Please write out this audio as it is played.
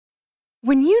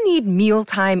When you need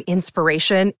mealtime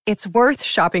inspiration, it's worth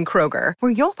shopping Kroger,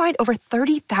 where you'll find over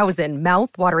 30,000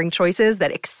 mouth-watering choices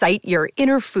that excite your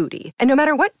inner foodie. And no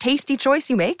matter what tasty choice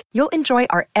you make, you'll enjoy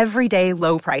our everyday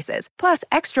low prices, plus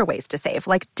extra ways to save,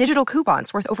 like digital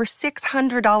coupons worth over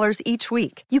 $600 each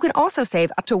week. You can also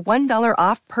save up to $1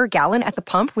 off per gallon at the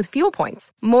pump with fuel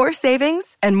points. More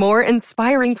savings and more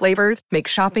inspiring flavors make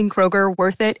shopping Kroger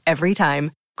worth it every time.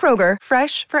 Kroger,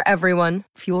 fresh for everyone.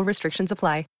 Fuel restrictions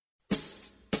apply.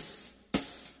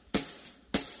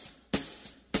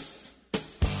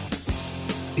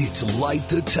 It's Light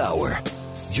the Tower,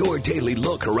 your daily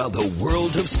look around the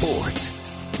world of sports.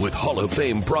 With Hall of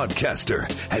Fame broadcaster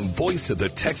and voice of the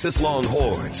Texas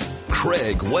Longhorns,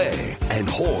 Craig Way, and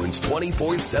Horns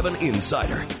 24/7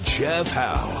 insider, Jeff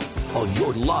Howe. On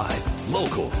your live,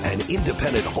 local, and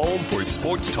independent home for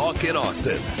sports talk in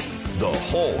Austin, The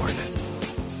Horn.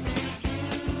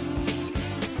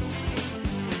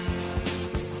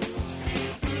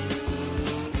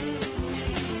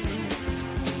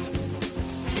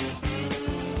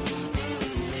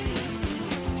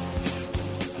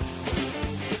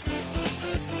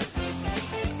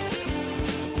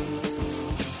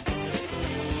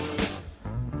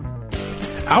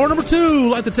 Hour number 2,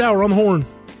 Light the Tower on the Horn.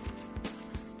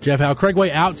 Jeff Howe, Craig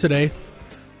Way out today.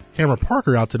 Cameron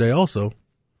Parker out today also.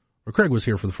 Or Craig was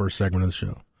here for the first segment of the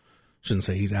show. Shouldn't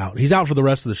say he's out. He's out for the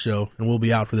rest of the show, and we'll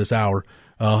be out for this hour.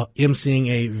 emceeing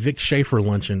a Vic Schaefer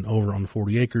luncheon over on the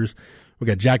 40 Acres. We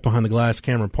got Jack behind the glass.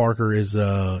 Cameron Parker is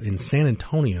in San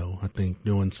Antonio, I think,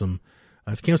 doing some.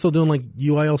 Is Cam still doing like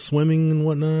UIL swimming and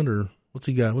whatnot, or what's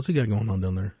he got? What's he got going on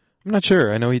down there? I'm not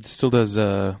sure. I know he still does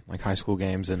like high school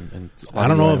games and I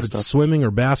don't know if it's swimming or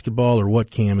basketball or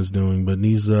what Cam is doing, but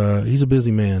he's a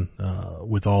busy man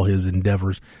with all his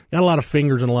endeavors. Got a lot of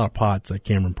fingers and a lot of pots that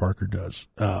Cameron Parker does.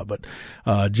 But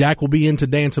Jack will be in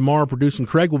today and tomorrow producing.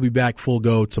 Craig will be back full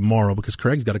go tomorrow because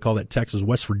Craig's got to call that Texas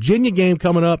West Virginia game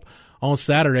coming up on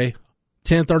Saturday,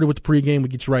 10:30 with the pregame. We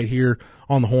get you right here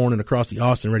on the Horn and across the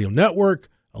Austin Radio Network.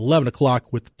 11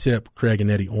 o'clock with the tip. Craig and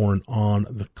Eddie Orrin on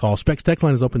the call. Specs text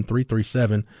line is open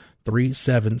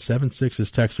 337-3776.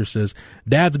 His texter says,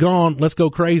 Dad's gone. Let's go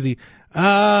crazy.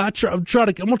 I'm going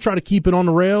to try to keep it on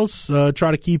the rails,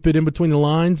 try to keep it in between the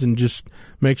lines and just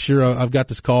make sure I've got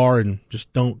this car and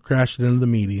just don't crash it into the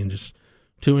median. Just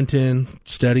 2 and 10,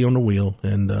 steady on the wheel,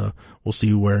 and we'll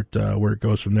see where it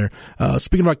goes from there.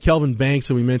 Speaking about Kelvin Banks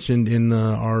that we mentioned in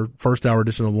our first hour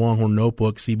edition of the Longhorn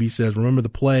Notebook, CB says, remember the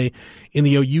play in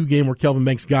the OU game where Kelvin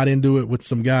Banks got into it with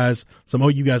some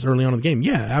OU guys early on in the game?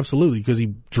 Yeah, absolutely, because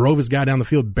he drove his guy down the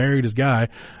field, buried his guy.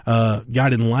 Guy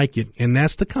didn't like it, and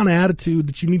that's the kind of attitude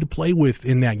that you need to play with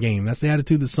in that game. That's the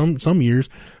attitude that some years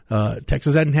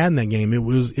Texas hadn't had in that game. It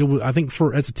was. I think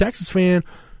as a Texas fan,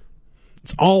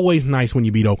 it's always nice when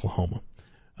you beat Oklahoma.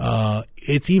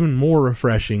 It's even more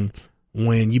refreshing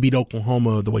when you beat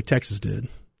Oklahoma the way Texas did.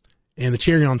 And the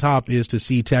cherry on top is to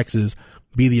see Texas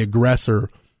be the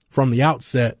aggressor from the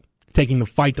outset, taking the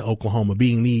fight to Oklahoma,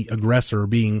 being the aggressor,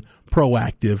 being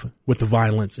proactive with the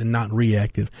violence and not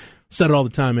reactive. Said it all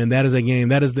the time, man. That is a game.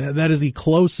 That is the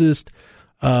closest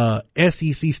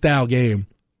SEC-style game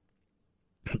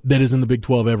that is in the Big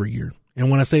 12 every year. And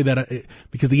when I say that,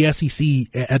 because the SEC,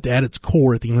 at its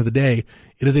core, at the end of the day,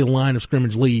 it is a line of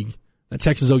scrimmage league. That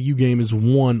Texas OU game is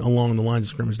won along the lines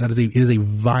of scrimmage. It is a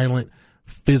violent,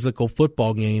 physical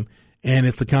football game, and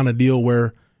it's the kind of deal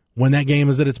where when that game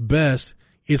is at its best,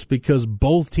 it's because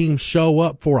both teams show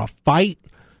up for a fight,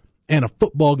 and a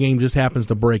football game just happens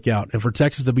to break out. And for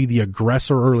Texas to be the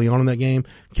aggressor early on in that game,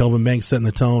 Kelvin Banks setting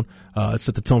the tone. It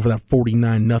set the tone for that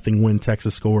 49-0 win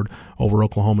Texas scored over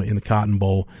Oklahoma in the Cotton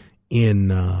Bowl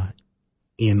in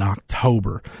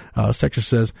October. Sector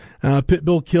says,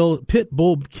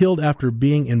 Pitbull killed after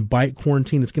being in bite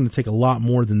quarantine. It's going to take a lot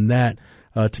more than that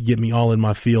to get me all in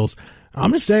my feels.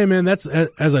 I'm just saying, man, that's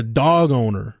as a dog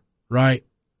owner, right?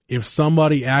 If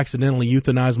somebody accidentally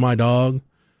euthanized my dog,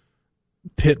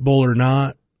 Pitbull or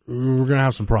not, we're going to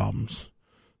have some problems.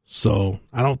 So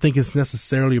I don't think it's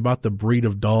necessarily about the breed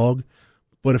of dog.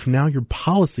 But if now your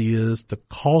policy is to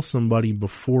call somebody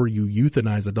before you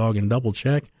euthanize a dog and double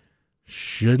check,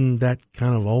 shouldn't that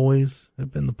kind of always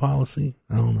have been the policy?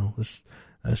 I don't know.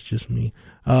 That's just me.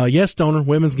 Yes, Stoner,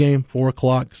 women's game, 4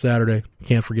 o'clock Saturday.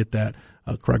 Can't forget that.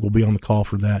 Craig will be on the call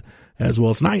for that as well.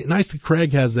 It's nice that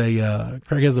Craig has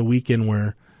a weekend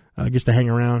where gets to hang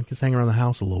around the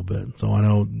house a little bit. So I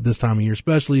know this time of year,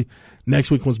 especially next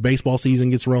week once baseball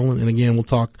season gets rolling. And again, we'll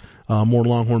talk more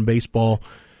Longhorn baseball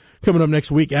coming up next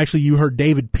week. Actually, you heard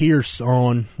David Pierce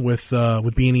on with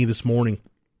B&E this morning.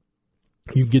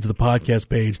 you can get to the podcast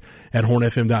page at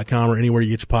hornfm.com or anywhere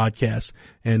you get your podcasts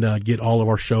and get all of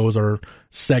our shows, our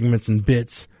segments and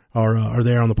bits are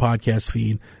there on the podcast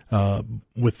feed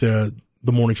with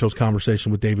the morning show's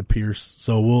conversation with David Pierce.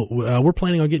 So we're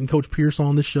planning on getting Coach Pierce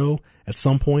on this show at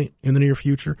some point in the near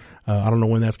future. I don't know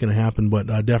when that's going to happen, but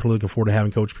definitely looking forward to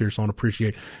having Coach Pierce on.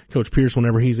 Appreciate Coach Pierce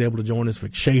whenever he's able to join us.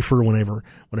 Vic Schaefer, whenever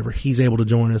he's able to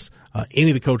join us.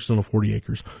 Any of the coaches on the 40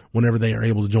 Acres, whenever they are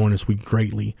able to join us, we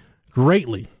greatly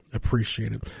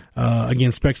appreciate it.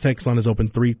 Again, Specs Text line is open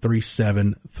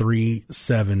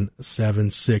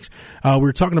 337-3776. We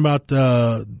were talking about,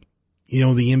 the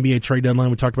NBA trade deadline.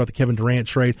 We talked about the Kevin Durant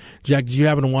trade. Jack, did you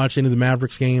happen to watch any of the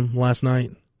Mavericks game last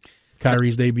night?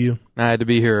 Kyrie's debut? I had to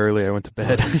be here early. I went to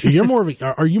bed. You're more of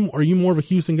a, are you more of a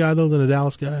Houston guy though than a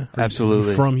Dallas guy?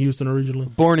 Absolutely. From Houston originally?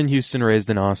 Born in Houston, raised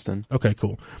in Austin. Okay,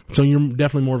 cool. So you're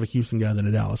definitely more of a Houston guy than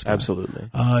a Dallas guy.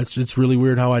 Absolutely. It's really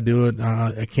weird how I do it.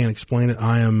 I can't explain it.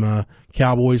 I am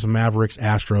Cowboys, Mavericks,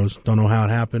 Astros. Don't know how it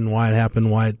happened, why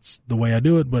it's the way I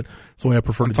do it, but it's the way I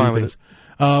prefer to do things.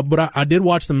 But I did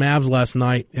watch the Mavs last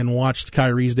night and watched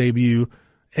Kyrie's debut.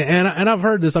 And I've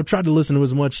heard this. I've tried to listen to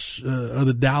as much of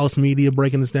the Dallas media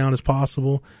breaking this down as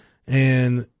possible.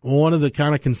 And one of the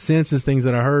kind of consensus things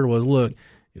that I heard was, look,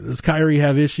 does Kyrie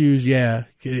have issues? Yeah.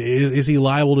 Is he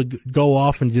liable to go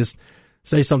off and just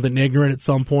say something ignorant at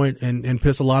some point and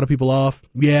piss a lot of people off?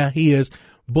 Yeah, he is.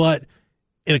 But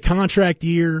in a contract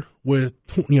year with,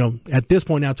 at this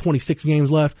point now 26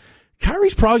 games left,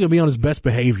 Kyrie's probably going to be on his best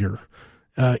behavior.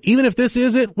 Even if this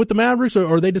is it with the Mavericks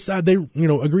or they decide they,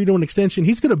 agree to an extension,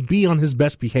 he's going to be on his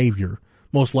best behavior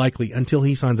most likely until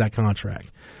he signs that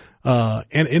contract.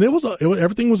 And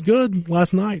everything was good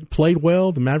last night. Played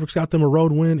well. The Mavericks got them a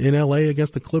road win in LA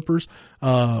against the Clippers,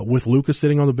 with Luka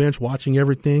sitting on the bench watching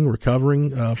everything,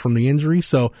 recovering, from the injury.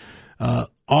 So,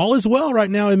 all is well right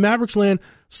now in Mavericks land.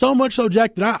 So much so,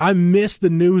 Jack, that I missed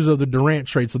the news of the Durant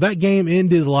trade. So that game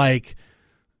ended like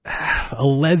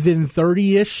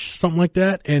 11:30-ish, something like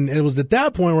that. And it was at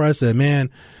that point where I said,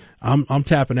 man, I'm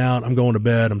tapping out. I'm going to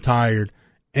bed. I'm tired.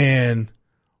 And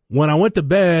when I went to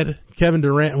bed, Kevin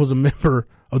Durant was a member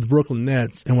of the Brooklyn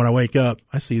Nets. And when I wake up,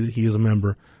 I see that he is a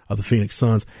member of the Phoenix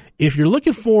Suns. If you're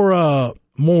looking for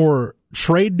more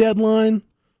trade deadline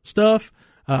stuff,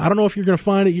 I don't know if you're going to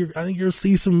find it. I think you'll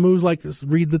see some moves like this.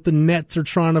 Read that the Nets are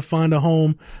trying to find a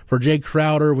home for Jay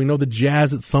Crowder. We know the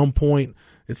Jazz at some point,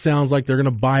 it sounds like they're going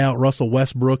to buy out Russell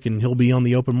Westbrook, and he'll be on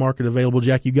the open market available.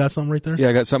 Jack, you got something right there? Yeah,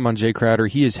 I got something on Jay Crowder.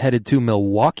 He is headed to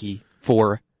Milwaukee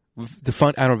for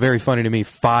very funny to me,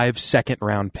 5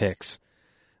 second-round picks.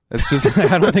 That's just,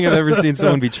 I don't think I've ever seen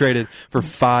someone be traded for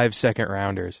 5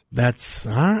 second-rounders. That's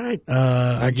all right.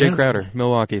 Jay Crowder,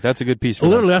 Milwaukee. That's a good piece for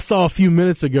literally, them. I saw a few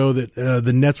minutes ago that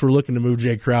the Nets were looking to move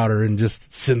Jay Crowder, and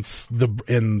just since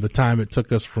the time it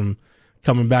took us from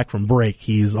coming back from break,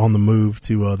 he's on the move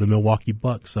to the Milwaukee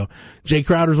Bucks. So Jay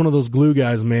Crowder's one of those glue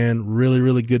guys, man. Really,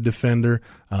 really good defender.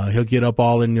 He'll get up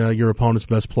all in your opponent's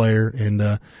best player and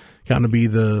kind of be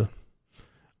I'm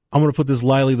going to put this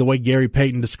lightly, the way Gary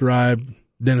Payton described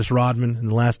Dennis Rodman in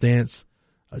The Last Dance.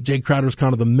 Jay Crowder's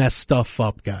kind of the mess stuff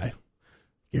up guy.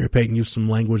 Gary Payton used some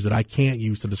language that I can't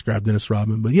use to describe Dennis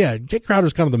Rodman. But yeah, Jay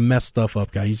Crowder's kind of the mess stuff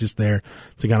up guy. He's just there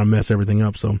to kind of mess everything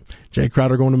up. So Jay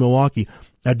Crowder going to Milwaukee.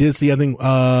 I did see, I think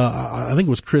it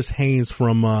was Chris Haynes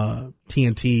from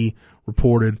TNT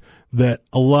reported that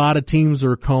a lot of teams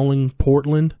are calling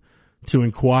Portland to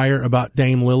inquire about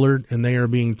Dame Lillard, and they are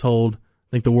being told, I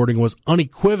think the wording was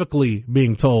unequivocally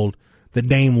being told, that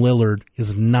Dame Lillard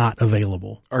is not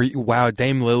available. Wow,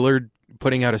 Dame Lillard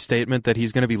putting out a statement that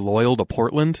he's going to be loyal to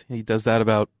Portland. He does that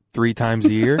about 3 times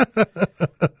a year.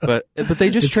 but they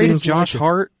just traded Josh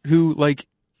Hart, who, like,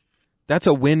 that's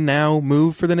a win now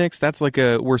move for the Knicks. That's like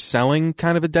we're selling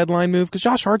kind of a deadline move, because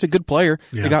Josh Hart's a good player.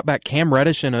 Yeah. They got back Cam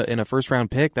Reddish in a first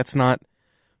round pick. That's not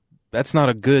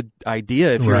a good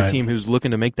idea if you're a team who's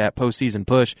looking to make that postseason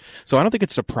push. So I don't think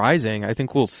it's surprising. I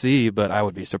think we'll see, but I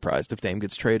would be surprised if Dame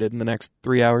gets traded in the next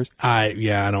 3 hours. I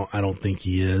don't think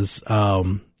he is.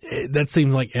 That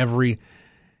seems like every,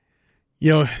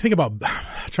 trying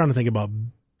to think about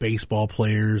baseball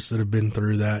players that have been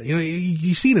through that.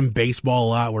 You see it in baseball a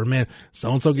lot where, man,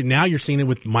 so-and-so, now you're seeing it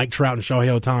with Mike Trout and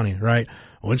Shohei Ohtani, right?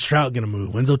 When's Trout going to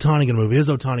move? When's Ohtani going to move? Is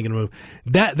Ohtani going to move?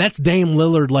 That's Dame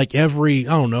Lillard, like every,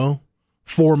 4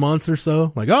 months or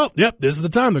so. Like, oh, yep, this is the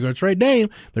time. They're going to trade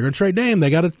Dame. They're going to trade Dame. They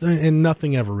got it, and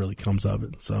nothing ever really comes of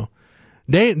it. So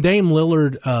Dame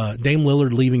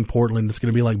Lillard leaving Portland is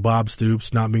going to be like Bob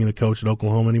Stoops not being the coach at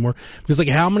Oklahoma anymore. Because, like,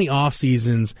 how many off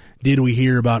seasons did we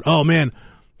hear about, oh, man,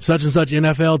 such and such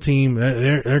NFL team,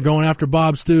 they're going after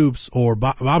Bob Stoops, or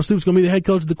Bob Stoops going to be the head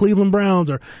coach of the Cleveland Browns,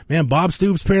 or man, Bob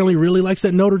Stoops apparently really likes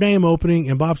that Notre Dame opening,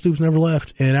 and Bob Stoops never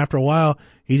left. And after a while,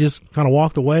 he just kind of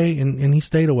walked away and he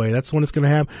stayed away. That's when it's going to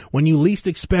happen. When you least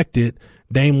expect it,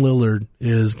 Dame Lillard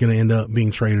is going to end up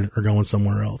being traded or going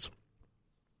somewhere else.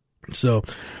 So,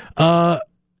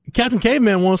 Captain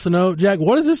Caveman wants to know, Jack,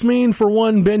 what does this mean for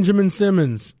one Benjamin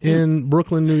Simmons in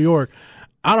Brooklyn, New York?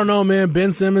 I don't know, man.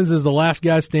 Ben Simmons is the last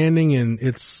guy standing, and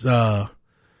it's, I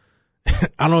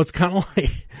don't know, it's kind of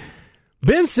like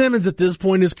Ben Simmons at this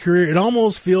point in his career, it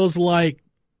almost feels like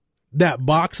that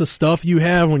box of stuff you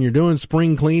have when you're doing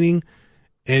spring cleaning,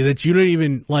 and that you don't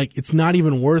even, like, it's not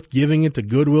even worth giving it to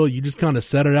Goodwill. You just kind of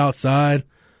set it outside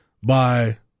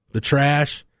by the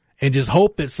trash and just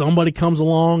hope that somebody comes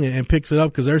along and picks it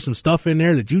up, because there's some stuff in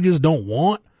there that you just don't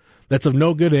want that's of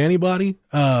no good to anybody.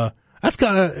 That's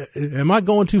kind of, am I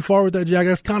going too far with that, Jack?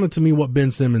 That's kind of, to me, what Ben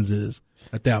Simmons is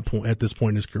at this point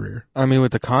in his career. I mean,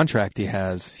 with the contract he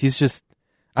has, he's just,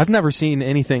 I've never seen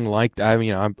anything like that. I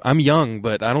mean, I'm young,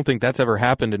 but I don't think that's ever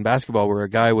happened in basketball, where a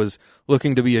guy was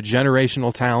looking to be a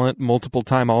generational talent,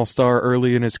 multiple-time All-Star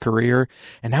early in his career,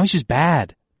 and now he's just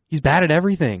bad. He's bad at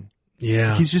everything.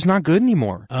 Yeah. He's just not good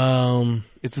anymore.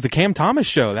 It's the Cam Thomas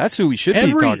show. That's who we should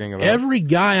be talking about. Every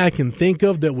guy I can think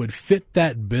of that would fit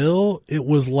that bill, it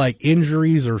was like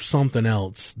injuries or something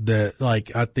else that,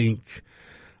 like, I think,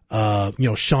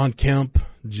 Sean Kemp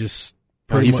just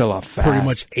fell off fast. Pretty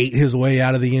much ate his way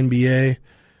out of the NBA.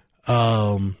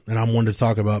 And I'm one to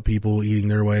talk about people eating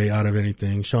their way out of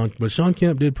anything. But Sean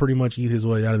Kemp did pretty much eat his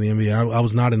way out of the NBA. I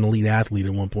was not an elite athlete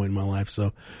at one point in my life,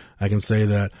 so I can say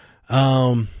that.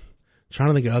 Trying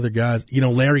to think of other guys.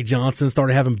 Larry Johnson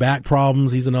started having back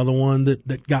problems. He's another one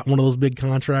that got one of those big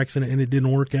contracts and it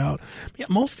didn't work out. Yeah,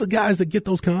 most of the guys that get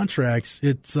those contracts,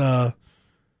 it's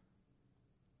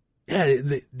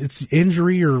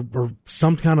injury or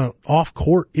some kind of off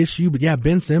court issue. But yeah,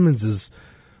 Ben Simmons is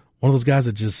one of those guys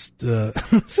that just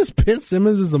Ben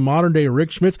Simmons is the modern day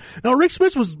Rick Schmitz. Now, Rick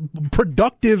Schmitz was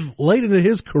productive late into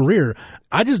his career.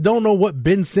 I just don't know what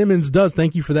Ben Simmons does.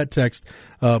 Thank you for that text,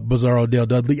 Bizarro Dale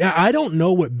Dudley. I don't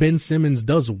know what Ben Simmons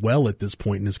does well at this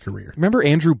point in his career. Remember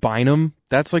Andrew Bynum?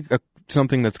 That's like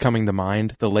something that's coming to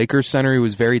mind. The Lakers center, who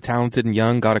was very talented and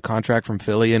young, got a contract from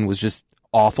Philly and was just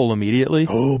awful immediately.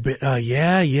 Oh, but,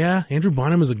 yeah. Andrew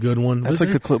Bynum is a good one. That's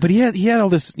like the clue. But he had all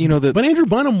this, But Andrew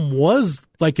Bynum was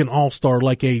like an all-star,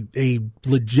 like a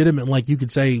legitimate, like you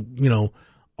could say,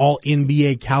 all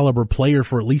NBA caliber player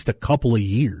for at least a couple of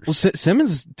years. Well,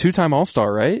 Simmons is two-time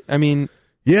all-star, right? I mean,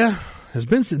 yeah.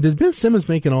 Did Ben Simmons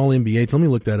make an all-NBA? Let me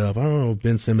look that up. I don't know if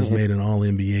Ben Simmons made an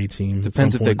all-NBA team.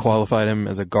 Depends if they qualified him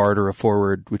as a guard or a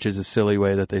forward, which is a silly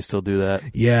way that they still do that.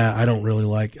 Yeah, I don't really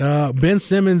like. Ben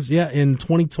Simmons, in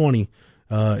 2020,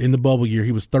 in the bubble year,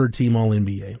 he was third team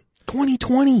all-NBA.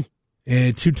 2020.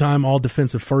 And two-time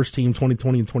all-defensive first team,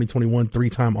 2020 and 2021,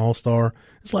 three-time all-star.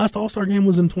 His last all-star game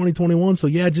was in 2021. So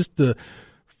yeah, just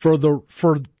for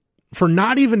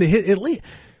not even to hit, at least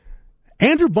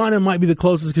Andrew Bynum might be the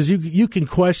closest, because you can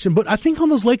question, but I think on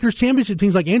those Lakers championship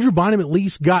teams, like Andrew Bynum at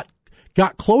least got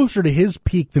closer to his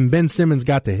peak than Ben Simmons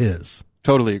got to his.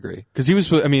 Totally agree. Because he was,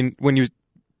 when you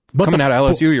coming out of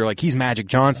LSU, you're like, he's Magic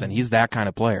Johnson. He's that kind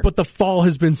of player. But the fall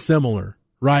has been similar,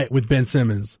 right, with Ben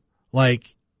Simmons.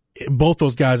 Like, both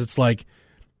those guys, it's like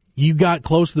you got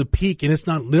close to the peak, and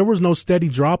there was no steady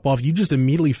drop off. You just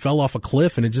immediately fell off a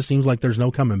cliff, and it just seems like there's no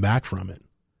coming back from it.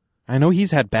 I know he's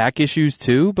had back issues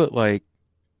too, but like,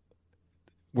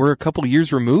 we're a couple of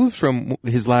years removed from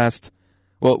his last.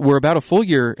 Well, we're about a full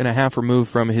year and a half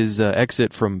removed from his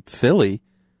exit from Philly.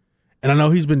 And I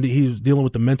know he's dealing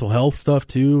with the mental health stuff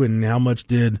too. And how much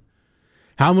did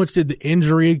the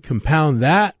injury compound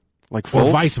that? Like Fultz?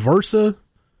 Or vice versa.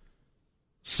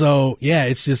 So yeah,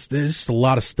 there's just a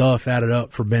lot of stuff added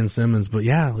up for Ben Simmons. But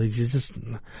yeah,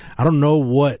 I don't know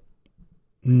what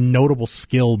notable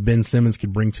skill Ben Simmons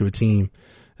could bring to a team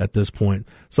at this point.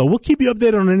 So we'll keep you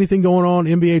updated on anything going on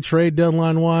NBA trade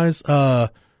deadline wise.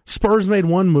 Spurs made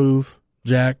one move,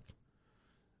 Jack.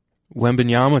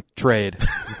 Wembanyama trade.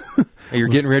 You're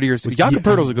getting rid of your. Jakob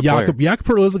Poeltl's a good player. Jakob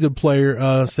Poeltl is a good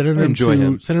player. Sending him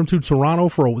to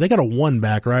Toronto they got a one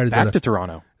back, right? Back to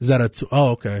Toronto. Is that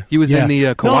okay. He was in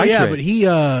the Kawhi trade. But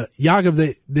Jakob,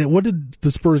 what did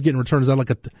the Spurs get in return? Is that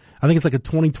I think it's like a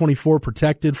 2024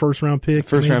 protected first round pick.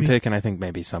 Round pick, and I think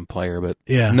maybe some player, but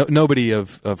yeah, nobody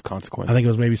of consequence. I think it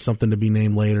was maybe something to be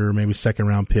named later, or maybe second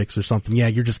round picks or something. Yeah,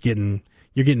 you're getting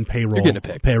payroll. You're getting a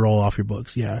pick. Payroll off your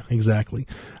books. Yeah, exactly.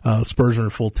 Spurs are in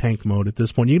full tank mode at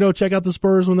this point. Check out the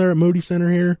Spurs when they're at Moody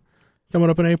Center here. coming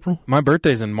up in April? My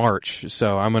birthday's in March,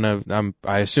 so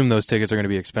I assume those tickets are going to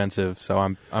be expensive. So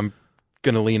I'm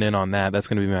going to lean in on that. That's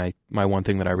going to be my one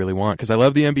thing that I really want because I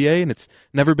love the NBA and it's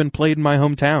never been played in my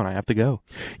hometown. I have to go.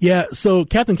 Yeah. So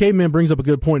Captain Caveman brings up a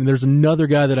good point, and there's another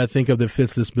guy that I think of that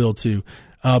fits this bill too.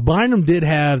 Bynum did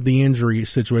have the injury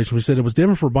situation. We said it was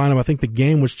different for Bynum. I think the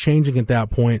game was changing at that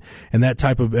point, and that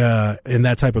type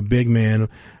of big man,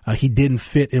 he didn't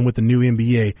fit in with the new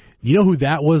NBA. You know who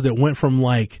that was that went from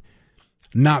like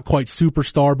not quite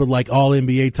superstar, but like all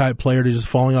NBA type player to just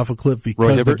falling off a cliff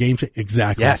because the game changed?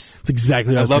 Exactly. Yes. It's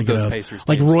exactly what I was thinking those of. Pacers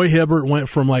like teams. Roy Hibbert went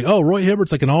from like, oh, Roy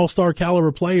Hibbert's like an all-star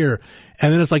caliber player.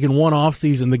 And then it's like in one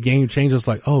offseason, the game changes. It's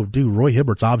like, oh, dude, Roy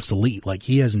Hibbert's obsolete. Like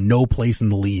he has no place in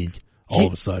the league. All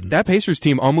of a sudden, that Pacers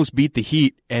team almost beat the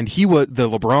Heat, and he was the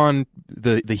LeBron,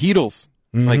 the Heatles,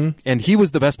 and he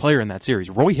was the best player in that series.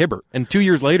 Roy Hibbert, and 2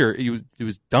 years later, he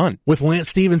was done with Lance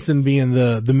Stevenson being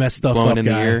the messed stuff blowing up in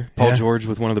guy. The air. Paul George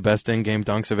with one of the best in-game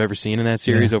dunks I've ever seen in that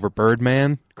series over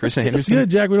Birdman. Chris Anderson. It's good,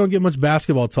 Jack. We don't get much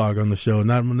basketball talk on the show.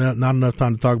 Not enough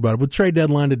time to talk about it. With trade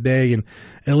deadline today, and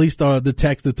at least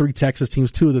the three Texas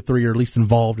teams, 2 of the 3 are at least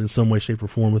involved in some way, shape, or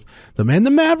form with them. And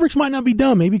the Mavericks might not be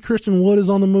done. Maybe Christian Wood is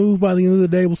on the move by the end of the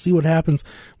day. We'll see what happens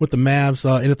with the Mavs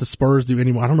and if the Spurs do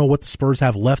anymore. I don't know what the Spurs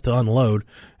have left to unload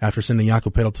after sending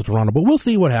Jakob Poeltl to Toronto, but we'll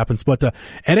see what happens. But at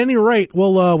any rate,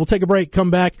 we'll take a break, come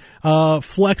back,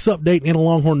 flex update, and a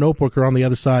Longhorn Notebook are on the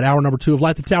other side. Hour number 2 of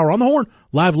Light the Tower on the Horn,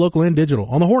 live, local, and digital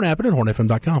on the Horn app and at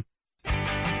hornfm.com.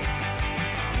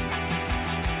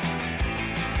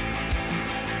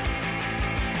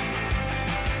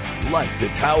 Light the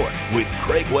Tower with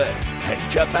Craig Way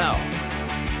and Jeff Howe.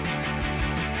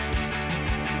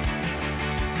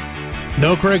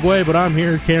 No Craig Way, but I'm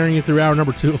here carrying you through hour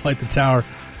number 2 of Light the Tower.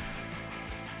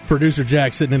 Producer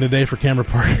Jack sitting in today for camera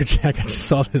partner Jack. I just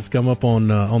saw this come up on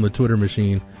the Twitter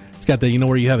machine. It's got the,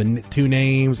 where you have 2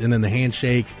 names and then the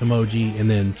handshake emoji and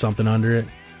then something under it.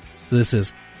 So this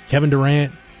is Kevin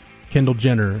Durant, Kendall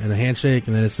Jenner, and the handshake,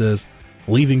 and then it says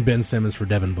leaving Ben Simmons for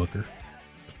Devin Booker.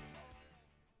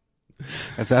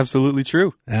 That's absolutely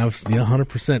true. Absolutely,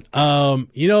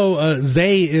 100%.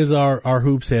 Zay is our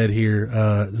hoops head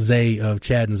here. Zay of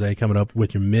Chad and Zay coming up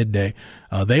with your midday.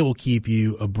 They will keep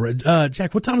you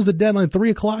Jack, what time is the deadline?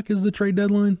 3:00 is the trade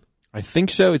deadline? I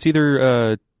think so. It's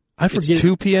either it's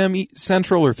 2 p.m.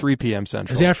 Central or 3 p.m.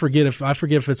 Central. See, I forget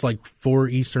if it's like 4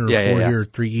 Eastern or 4 here, or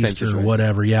 3 Eastern or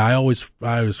whatever. Yeah, I always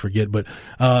forget. But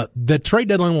the trade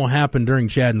deadline will happen during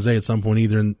Chad and Zay at some point,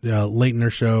 either late in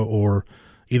their show or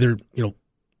either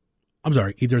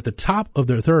at the top of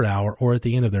their third hour or at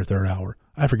the end of their third hour.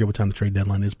 I forget what time the trade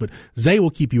deadline is, but Zay will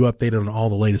keep you updated on all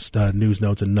the latest news,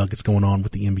 notes, and nuggets going on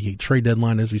with the NBA trade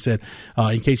deadline. As we said,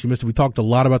 in case you missed it, we talked a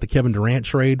lot about the Kevin Durant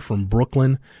trade from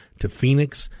Brooklyn to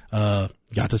Phoenix. Got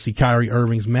to see Kyrie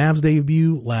Irving's Mavs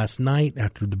debut last night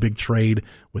after the big trade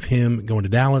with him going to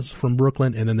Dallas from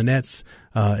Brooklyn. And then the Nets,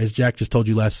 as Jack just told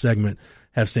you last segment,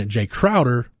 have sent Jay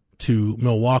Crowder to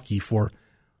Milwaukee for,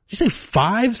 did you say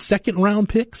 5 second-round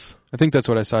picks? I think that's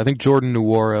what I saw. I think Jordan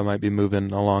Nwora might be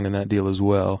moving along in that deal as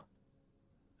well.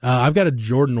 I've got a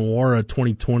Jordan Nwora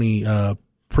 2020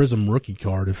 Prism rookie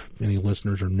card if any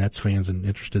listeners are Nets fans and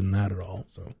interested in that at all.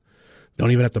 So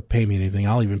don't even have to pay me anything.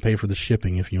 I'll even pay for the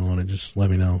shipping if you want it. Just let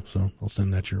me know. So I'll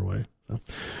send that your way. So,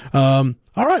 all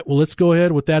right. Well, let's go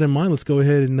ahead with that in mind. Let's go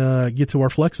ahead and get to our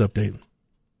Flex update.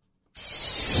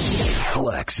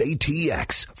 Flex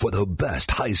ATX for the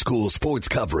best high school sports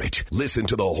coverage. Listen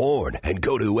to the Horn and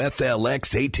go to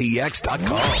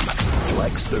FLXATX.com.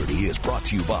 Flex 30 is brought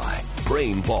to you by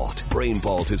Brain Vault. Brain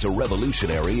Vault is a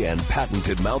revolutionary and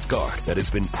patented mouthguard that has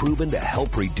been proven to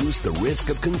help reduce the risk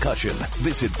of concussion.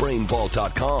 Visit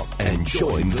BrainVault.com and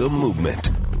join the movement.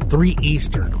 3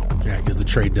 Eastern, Jack, is the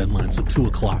trade deadline, so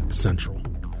 2:00 Central.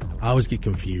 I always get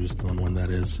confused on when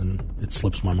that is, and it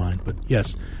slips my mind. But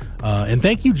yes, and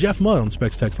thank you, Jeff Mudd on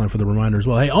Specs Text Line for the reminder as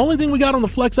well. Hey, only thing we got on the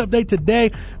Flex update today,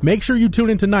 make sure you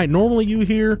tune in tonight. Normally you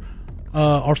hear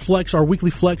our weekly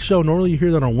Flex show. Normally you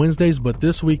hear that on Wednesdays, but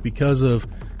this week because of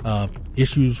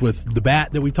issues with the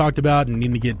bat that we talked about and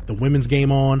needing to get the women's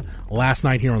game on last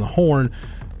night here on the Horn,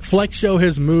 Flex show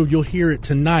has moved. You'll hear it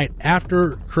tonight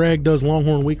after Craig does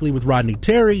Longhorn Weekly with Rodney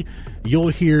Terry. You'll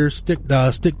hear stay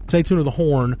tuned to the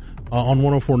Horn on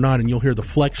 104.9, and you'll hear the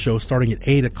Flex show starting at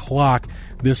 8:00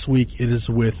 this week. It is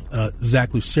with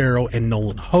Zach Lucero and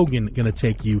Nolan Hogan going to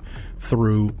take you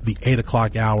through the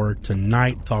 8:00 hour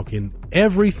tonight, talking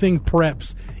everything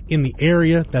preps in the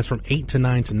area. That's from 8 to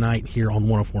 9 tonight here on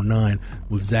 104.9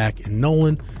 with Zach and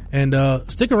Nolan. And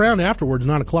stick around afterwards,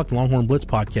 9:00, the Longhorn Blitz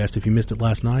podcast if you missed it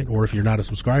last night, or if you're not a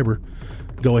subscriber.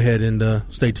 go ahead and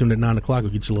stay tuned at 9 o'clock.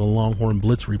 We'll get you a little Longhorn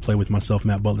Blitz replay with myself,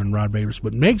 Matt Butler, and Rod Babers.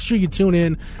 But make sure you tune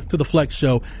in to the Flex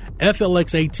Show,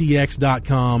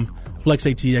 FLXATX.com.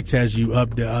 FlexATX has you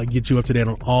up, get you up to date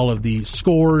on all of the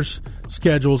scores,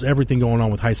 schedules, everything going on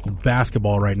with high school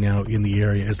basketball right now in the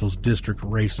area as those district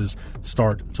races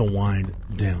start to wind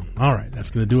down. All right, that's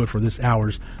going to do it for this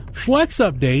hour's Flex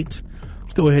Update.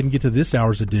 Let's go ahead and get to this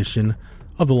hour's edition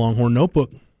of the Longhorn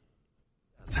Notebook.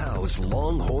 House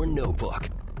Longhorn Notebook.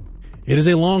 It is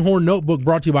a Longhorn Notebook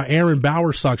brought to you by Erin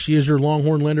Bowersock. She is your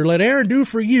Longhorn lender. Let Erin do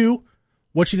for you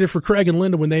what she did for Craig and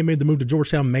Linda when they made the move to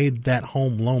Georgetown, made that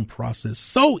home loan process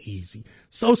so easy,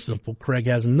 so simple. Craig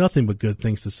has nothing but good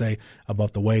things to say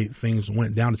about the way things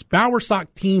went down. It's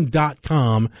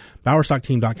BowersockTeam.com,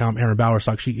 BowersockTeam.com. Erin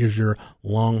Bowersock, she is your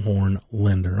Longhorn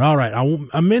lender. All right,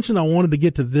 I mentioned I wanted to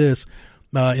get to this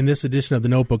in this edition of the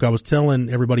Notebook. I was telling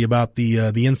everybody about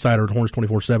the Insider at Horns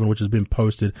 24/7, which has been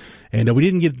posted, and we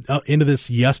didn't get into this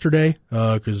yesterday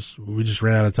because we just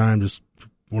ran out of time. Just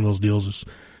one of those deals, just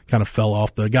kind of fell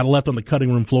off got left on the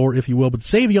cutting room floor, if you will. But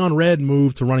Savion Red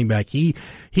moved to running back. He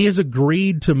has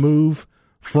agreed to move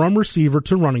from receiver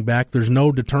to running back. There's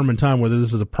no determined time whether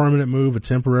this is a permanent move, a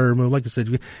temporary move. Like I said,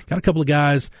 you got a couple of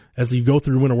guys as you go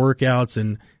through winter workouts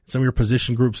and some of your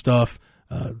position group stuff,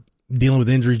 dealing with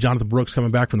injuries. Jonathan Brooks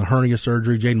coming back from the hernia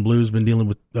surgery. Jaden Blue's been dealing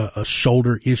with a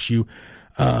shoulder issue.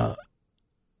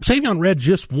 Savion Red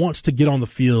just wants to get on the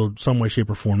field some way,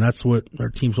 shape, or form. That's what our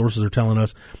team sources are telling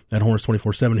us at Horns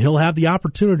 24/7. He'll have the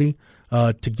opportunity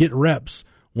to get reps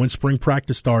when spring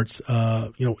practice starts.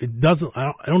 It doesn't.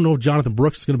 I don't know if Jonathan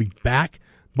Brooks is going to be back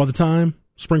by the time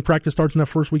spring practice starts in that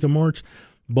first week of March,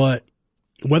 but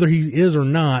whether he is or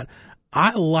not,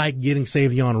 I like getting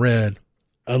Savion Red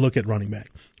a look at running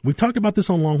back. We've talked about this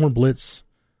on Longhorn Blitz.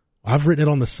 I've written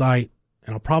it on the site,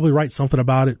 and I'll probably write something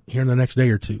about it here in the next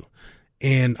day or two.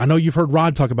 And I know you've heard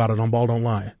Rod talk about it on Ball Don't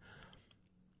Lie.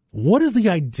 What is the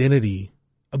identity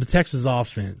of the Texas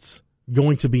offense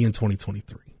going to be in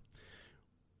 2023?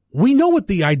 We know what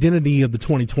the identity of the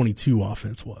 2022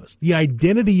 offense was. The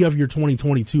identity of your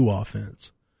 2022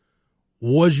 offense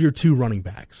was your two running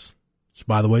backs. So,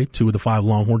 by the way, 2 of the 5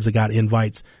 Longhorns that got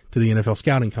invites to the NFL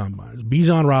Scouting Combine,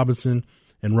 Bijan Robinson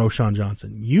and Roschon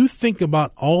Johnson. You think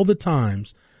about all the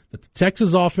times that the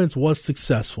Texas offense was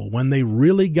successful when they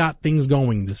really got things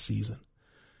going this season.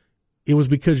 It was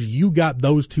because you got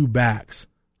those 2 backs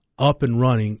up and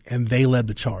running and they led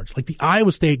the charge. Like the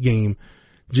Iowa State game,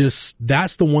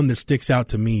 that's the one that sticks out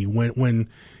to me when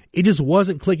it just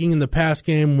wasn't clicking in the pass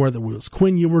game, whether it was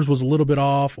Quinn Ewers was a little bit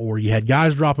off or you had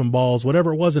guys dropping balls,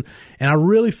 whatever it wasn't. And I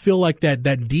really feel like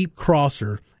that deep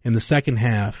crosser in the second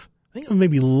half, I think it was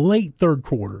maybe late third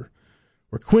quarter,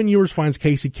 where Quinn Ewers finds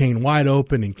Casey Kane wide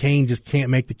open and Kane just can't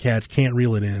make the catch, can't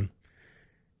reel it in.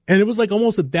 And it was like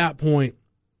almost at that point,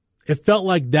 it felt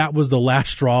like that was the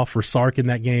last straw for Sark in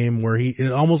that game where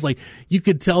it almost like you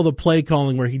could tell the play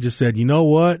calling where he just said, you know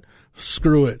what,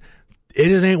 screw it. It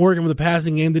just ain't working with the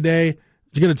passing game today.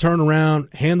 He's going to turn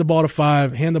around, hand the ball to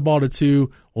 5, hand the ball to 2,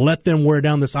 let them wear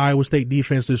down this Iowa State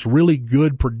defense, this really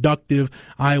good, productive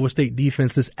Iowa State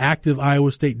defense, this active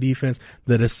Iowa State defense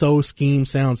that is so scheme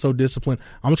sound, so disciplined.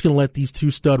 I'm just going to let these 2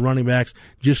 stud running backs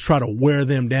just try to wear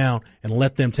them down and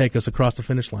let them take us across the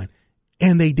finish line.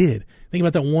 And they did. Think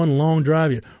about that one long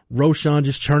drive. Roschon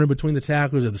just churning between the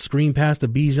tackles, or the screen pass to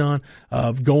Bijan,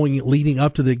 leading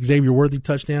up to the Xavier Worthy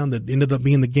touchdown that ended up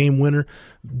being the game winner.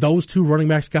 Those 2 running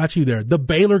backs got you there. The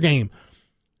Baylor game,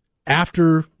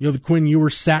 after the Quinn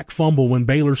Ewers sack fumble when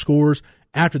Baylor scores,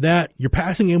 after that, your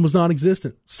passing game was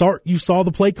non-existent. You saw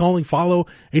the play calling follow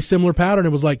a similar pattern.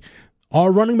 It was like, our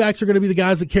running backs are going to be the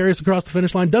guys that carry us across the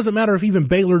finish line. Doesn't matter if even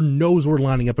Baylor knows we're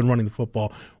lining up and running the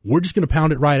football. We're just going to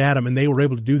pound it right at them, and they were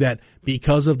able to do that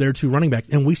because of their 2 running backs.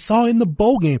 And we saw in the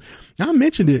bowl game, I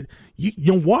mentioned it,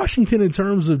 Washington in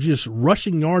terms of just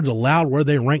rushing yards allowed, where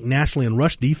they rank nationally in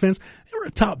rush defense, they were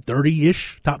a top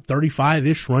 30-ish, top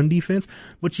 35-ish run defense.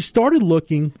 But you started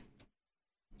looking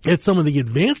at some of the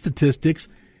advanced statistics,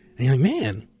 and you're like,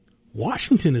 man,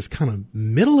 Washington is kind of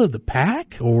middle of the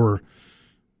pack, or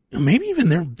maybe even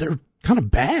they're kind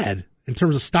of bad in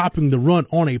terms of stopping the run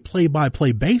on a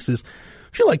play-by-play basis.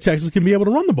 I feel like Texas can be able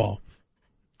to run the ball,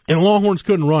 and Longhorns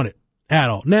couldn't run it at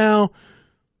all. Now,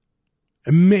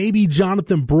 maybe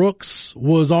Jonathan Brooks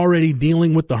was already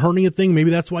dealing with the hernia thing. Maybe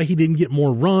that's why he didn't get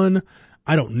more run.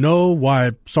 I don't know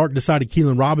why Sark decided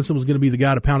Keelan Robinson was going to be the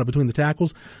guy to pound it between the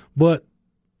tackles, but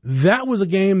that was a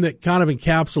game that kind of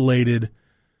encapsulated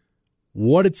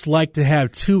what it's like to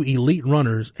have 2 elite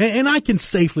runners, and I can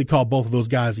safely call both of those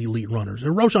guys elite runners.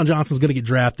 And Roschon Johnson's going to get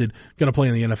drafted, going to play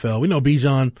in the NFL. We know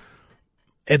Bijan,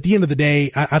 at the end of the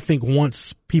day, I think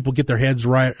once people get their heads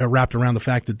wrapped around the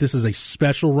fact that this is a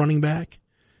special running back,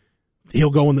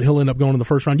 he'll end up going in the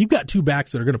first round. You've got two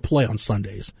backs that are going to play on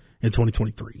Sundays in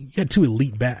 2023. You had two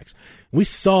elite backs. We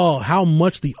saw how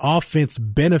much the offense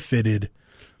benefited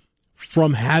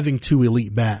from having two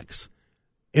elite backs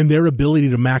and their ability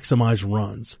to maximize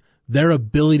runs, their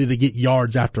ability to get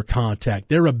yards after contact,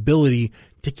 their ability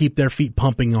to keep their feet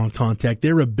pumping on contact,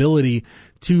 their ability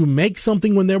to make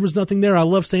something when there was nothing there. I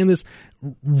love saying this.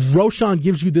 Roschon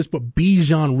gives you this, but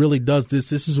Bijan really does this.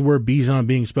 This is where Bijan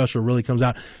being special really comes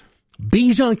out.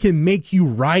 Bijan can make you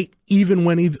right even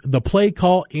when the play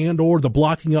call and or the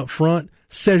blocking up front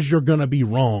says you're going to be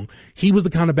wrong. He was the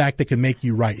kind of back that can make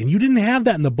you right, and you didn't have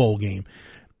that in the bowl game.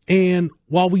 And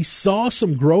while we saw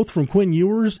some growth from Quinn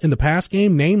Ewers in the pass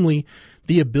game, namely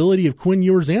the ability of Quinn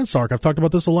Ewers and Sark, I've talked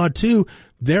about this a lot too,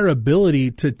 their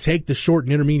ability to take the short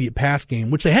and intermediate pass game,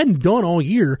 which they hadn't done all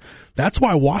year. That's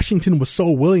why Washington was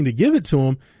so willing to give it to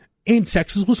them. And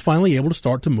Texas was finally able to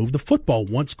start to move the football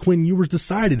once Quinn Ewers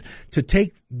decided to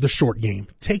take the short game,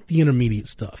 take the intermediate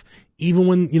stuff. Even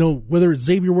when, whether it's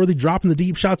Xavier Worthy dropping the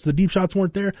deep shots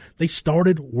weren't there, they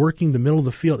started working the middle of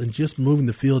the field and just moving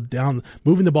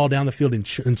the ball down the field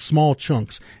in small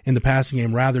chunks in the passing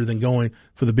game rather than going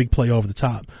for the big play over the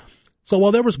top. So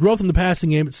while there was growth in the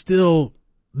passing game,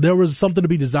 there was something to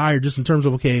be desired just in terms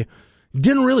of,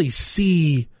 didn't really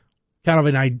see kind of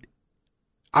an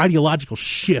ideological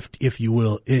shift, if you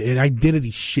will, an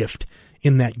identity shift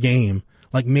in that game.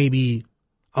 Like maybe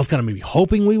I was kind of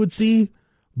hoping we would see,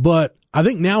 but I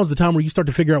think now is the time where you start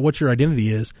to figure out what your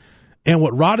identity is. And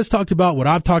what Rod has talked about, what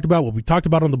I've talked about, what we talked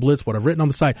about on the Blitz, what I've written on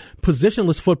the site,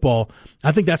 positionless football,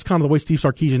 I think that's kind of the way Steve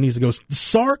Sarkisian needs to go.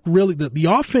 Sark really, the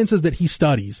offenses that he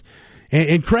studies,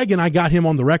 and Craig and I got him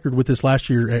on the record with this last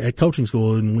year at coaching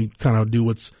school, and we kind of do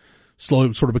what's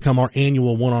slowly sort of become our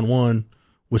annual one-on-one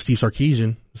with Steve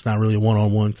Sarkisian. It's not really a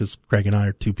one-on-one because Craig and I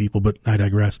are two people, but I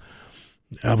digress.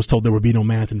 I was told there would be no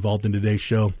math involved in today's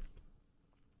show.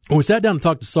 When we sat down and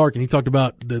talked to Sark, and he talked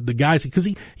about the guys, because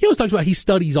he always talks about he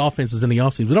studies offenses in the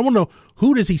offseason. But I want to know,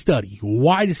 who does he study?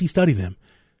 Why does he study them?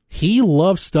 He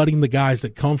loves studying the guys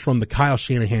that come from the Kyle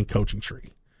Shanahan coaching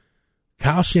tree.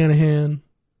 Kyle Shanahan,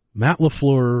 Matt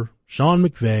LaFleur, Sean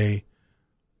McVay,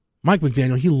 Mike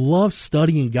McDaniel. He loves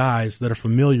studying guys that are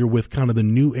familiar with kind of the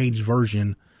new age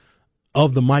version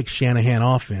of the Mike Shanahan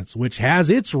offense, which has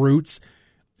its roots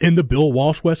in the Bill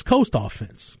Walsh West Coast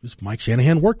offense. Mike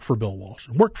Shanahan worked for Bill Walsh,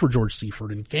 worked for George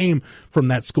Seifert, and came from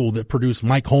that school that produced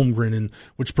Mike Holmgren and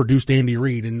which produced Andy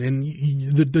Reid. And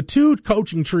the two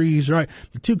coaching trees, right?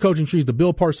 The two coaching trees, the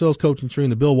Bill Parcells coaching tree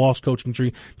and the Bill Walsh coaching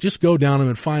tree, just go down them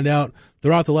and find out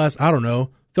throughout the last,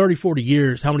 30, 40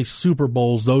 years, how many Super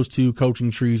Bowls those two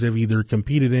coaching trees have either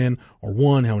competed in or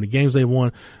won, how many games they've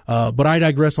won. But I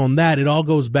digress on that. It all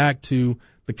goes back to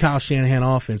the Kyle Shanahan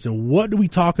offense. And what do we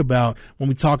talk about when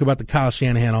we talk about the Kyle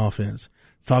Shanahan offense?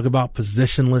 Talk about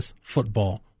positionless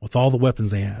football with all the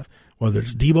weapons they have, whether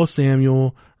it's Deebo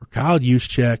Samuel or Kyle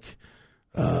Juszczyk,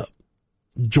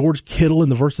 George Kittle and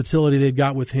the versatility they've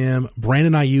got with him,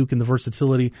 Brandon Ayuk and the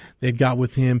versatility they've got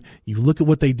with him. You look at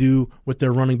what they do with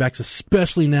their running backs,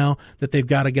 especially now that they've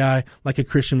got a guy like a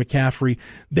Christian McCaffrey.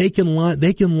 They can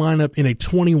line up in a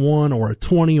 21 or a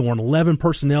 20 or an 11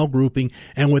 personnel grouping,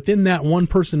 and within that one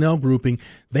personnel grouping,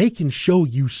 they can show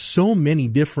you so many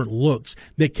different looks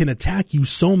that can attack you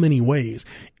so many ways.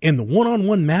 And the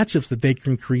one-on-one matchups that they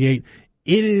can create,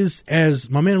 it is, as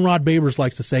my man Rod Babers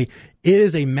likes to say, it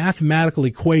is a mathematical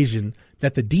equation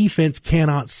that the defense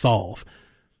cannot solve.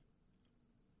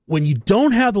 When you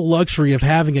don't have the luxury of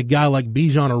having a guy like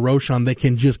Bijan or Roschon that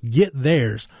can just get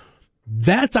theirs,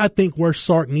 that's, I think, where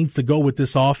Sark needs to go with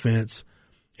this offense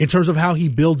in terms of how he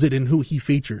builds it and who he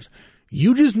features.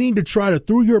 You just need to try to,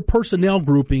 through your personnel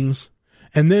groupings,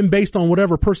 and then based on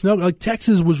whatever personnel, like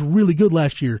Texas was really good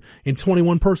last year in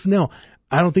 21 personnel.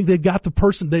 I don't think they've got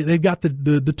they've got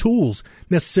the tools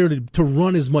necessarily to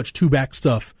run as much two-back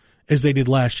stuff as they did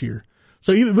last year.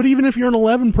 So even if you're an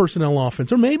 11 personnel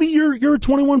offense, or maybe you're a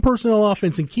 21 personnel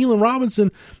offense, and Keelan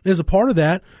Robinson is a part of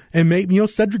that, and maybe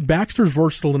Cedric Baxter's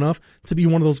versatile enough to be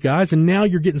one of those guys, and now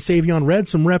you're getting Savion Red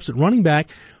some reps at running back.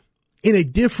 In a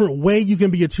different way, you can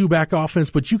be a two-back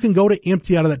offense, but you can go to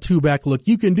empty out of that two-back look.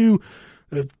 You can do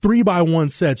 3x1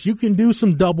 sets. You can do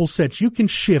some double sets. You can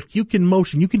shift. You can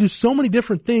motion. You can do so many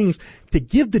different things to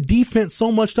give the defense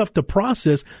so much stuff to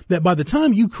process that by the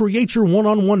time you create your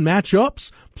one-on-one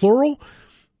matchups, plural,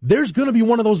 there's going to be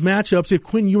one of those matchups, if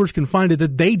Quinn Ewers can find it,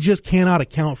 that they just cannot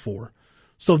account for.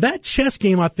 So that chess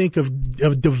game, I think, of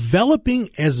developing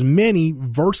as many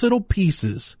versatile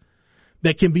pieces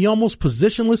that can be almost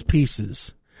positionless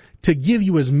pieces to give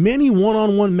you as many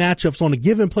one-on-one matchups on a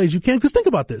given play as you can. Because think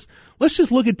about this. Let's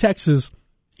just look at Texas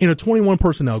in a 21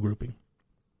 personnel grouping.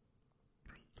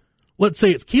 Let's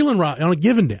say it's Keelan on a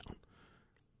given down.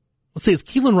 Let's say it's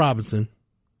Keelan Robinson,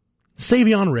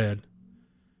 Savion Red,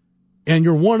 and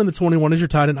your one in the 21 is your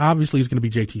tight end. Obviously, is going to be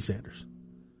JT Sanders.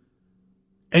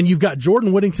 And you've got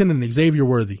Jordan Whittington and Xavier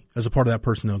Worthy as a part of that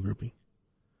personnel grouping.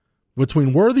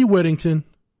 Between Worthy, Whittington,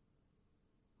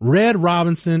 Red,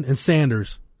 Robinson, and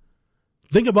Sanders,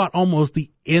 think about almost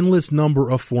the endless number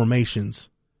of formations.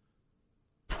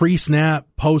 Pre-snap,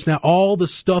 post-snap, all the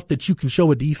stuff that you can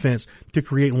show a defense to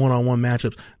create one-on-one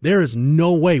matchups. There is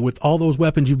no way with all those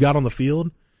weapons you've got on the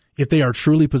field, if they are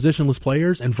truly positionless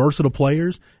players and versatile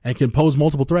players and can pose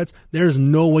multiple threats, there's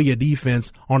no way a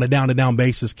defense on a down-to-down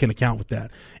basis can account with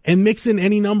that. And mix in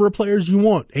any number of players you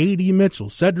want. A.D. Mitchell,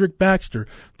 Cedric Baxter,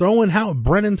 throw in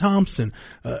Brennan Thompson,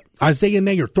 Isaiah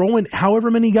Nayer, throw in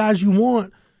however many guys you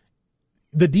want.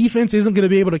 The defense isn't going to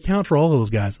be able to account for all of those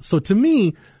guys. So to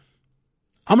me,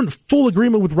 I'm in full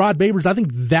agreement with Rod Babers. I think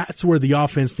that's where the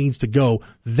offense needs to go.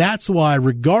 That's why,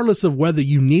 regardless of whether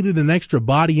you needed an extra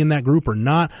body in that group or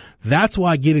not, that's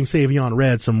why getting Savion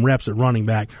Red some reps at running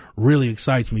back really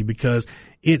excites me, because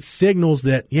it signals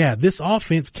that, yeah, this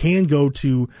offense can go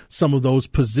to some of those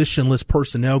positionless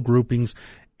personnel groupings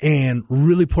and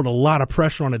really put a lot of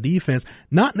pressure on a defense,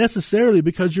 not necessarily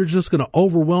because you're just going to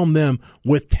overwhelm them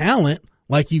with talent,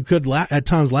 like you could at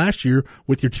times last year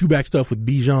with your two-back stuff with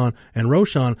Bijan and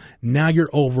Roschon. Now you're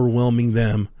overwhelming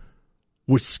them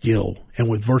with skill and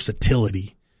with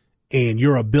versatility and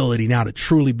your ability now to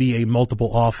truly be a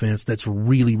multiple offense that's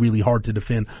really, really hard to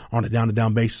defend on a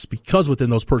down-to-down basis, because within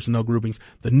those personnel groupings,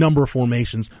 the number of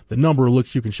formations, the number of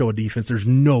looks you can show a defense, there's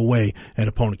no way an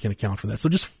opponent can account for that. So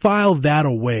just file that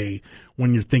away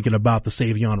when you're thinking about the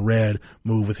Savion Red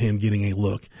move with him getting a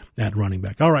look at running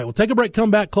back. All right, we'll take a break, come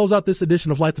back, close out this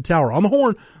edition of Light the Tower on the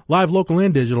Horn, live, local,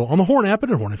 and digital, on the Horn app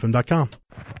and at hornfm.com.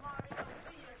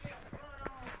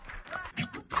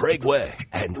 Craig Way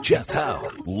and Jeff Howe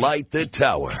light the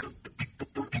tower.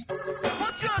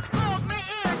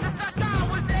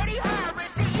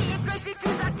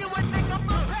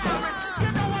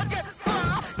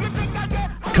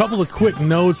 Couple of quick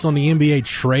notes on the NBA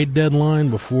trade deadline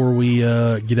before we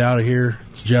get out of here.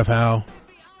 It's Jeff Howe,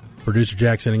 producer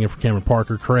Jack sitting in for Cameron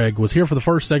Parker. Craig was here for the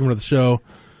first segment of the show,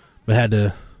 but had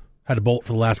to bolt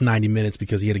for the last 90 minutes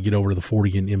because he had to get over to the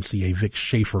 40 and MCA Vic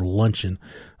Schaefer luncheon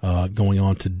going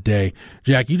on today.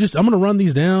 Jack, I'm going to run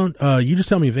these down. You just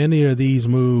tell me if any of these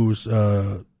moves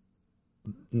do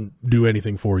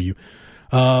anything for you.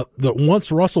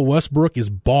 Once Russell Westbrook is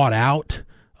bought out,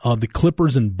 the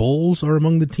Clippers and Bulls are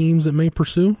among the teams that may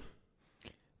pursue.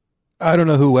 I don't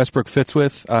know who Westbrook fits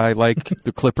with. I like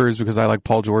the Clippers because I like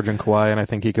Paul George and Kawhi, and I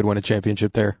think he could win a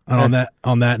championship there. And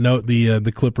on that note,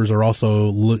 the Clippers are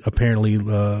also apparently,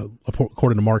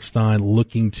 according to Mark Stein,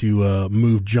 looking to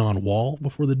move John Wall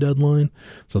before the deadline.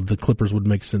 So the Clippers would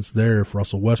make sense there if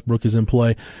Russell Westbrook is in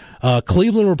play.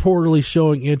 Cleveland reportedly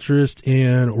showing interest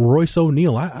in Royce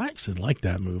O'Neal. I actually like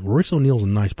that move. Royce O'Neal's a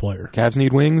nice player. Cavs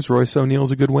need wings. Royce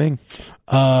O'Neal's a good wing.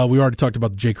 We already talked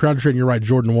about the Jay Crowder trade, and you're right,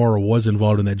 Jordan Nwora was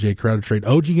involved in that Jay Crowder trade.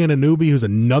 OG Anunoby, who's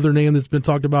another name that's been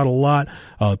talked about a lot.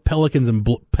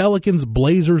 Pelicans,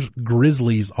 Blazers,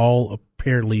 Grizzlies, all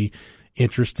apparently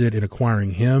interested in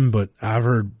acquiring him, but I've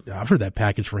heard that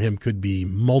package for him could be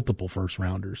multiple first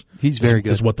rounders. He's very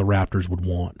good. Is what the Raptors would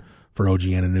want for OG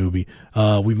Anunoby.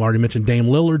 We've already mentioned Dame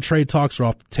Lillard. Trade talks are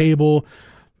off the table.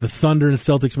 The Thunder and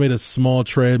Celtics made a small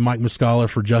trade. Mike Muscala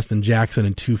for Justin Jackson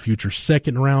and 2 future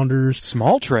second-rounders.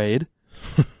 Small trade?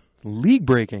 League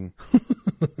breaking.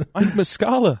 Mike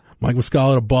Muscala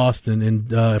to Boston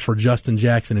and for Justin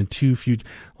Jackson and 2 future.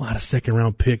 A lot of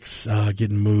second-round picks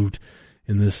getting moved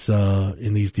in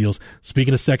these deals.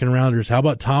 Speaking of second-rounders, how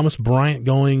about Thomas Bryant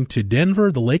going to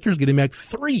Denver? The Lakers getting back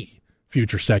 3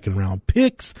 future second-round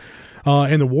picks.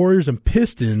 And the Warriors and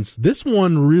Pistons, this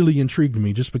one really intrigued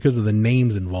me just because of the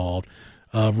names involved.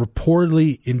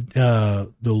 Reportedly,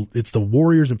 it's the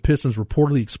Warriors and Pistons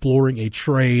reportedly exploring a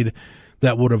trade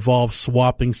that would involve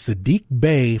swapping Sadiq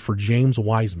Bey for James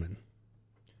Wiseman.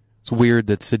 It's weird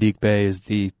that Sadiq Bey is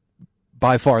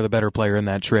by far the better player in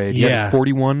that trade. He had a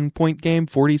 41-point game,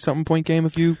 40-something point game a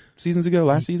few seasons ago,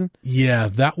 last season. Yeah,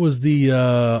 that was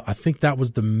I think that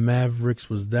was the Mavericks.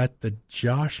 Was that the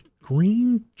Josh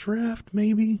Green draft,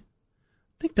 maybe?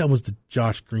 I think that was the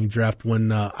Josh Green draft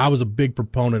when I was a big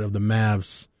proponent of the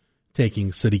Mavs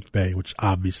taking Sadiq Bey, which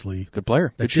obviously good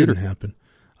player, that didn't happen.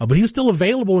 But he was still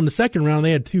available in the second round.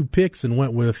 They had 2 picks and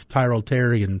went with Tyrell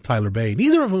Terry and Tyler Bey,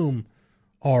 neither of whom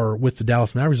are with the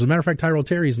Dallas Mavericks. As a matter of fact, Tyrell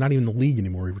Terry is not even in the league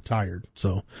anymore. He retired.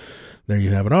 So there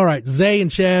you have it. All right, Zay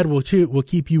and Chad will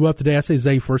keep you up to date. I say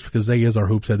Zay first because Zay is our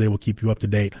hoops head. They will keep you up to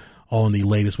date on the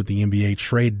latest with the NBA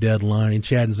trade deadline. And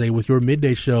Chad and Zay with your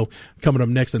midday show coming up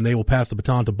next, and they will pass the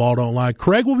baton to Ball Don't Lie.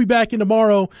 Craig will be back in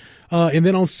tomorrow, and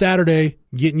then on Saturday,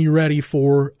 getting you ready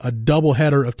for a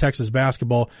doubleheader of Texas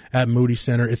basketball at Moody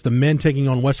Center. It's the men taking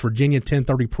on West Virginia,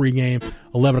 10:30 pregame,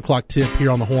 11 o'clock tip here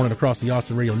on the Horn and across the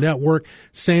Austin Radio Network.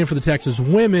 Same for the Texas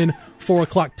women, 4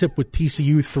 o'clock tip with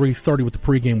TCU, 3:30 with the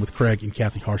pregame with Craig and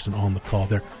Kathy Carson on the call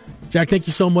there. Jack, thank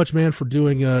you so much, man, for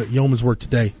doing yeoman's work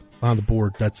today on the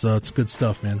board. That's it's good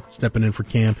stuff, man. Stepping in for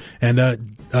Cam. And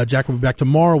Jack will be back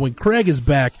tomorrow when Craig is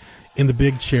back in the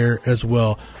big chair as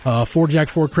well. For Jack,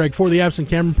 for Craig, for the absent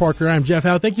Cameron Parker, I'm Jeff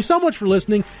Howe. Thank you so much for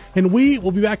listening, and we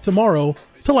will be back tomorrow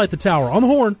to light the tower on the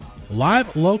Horn,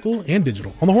 live, local, and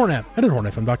digital on the Horn app and at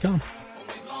hornfm.com.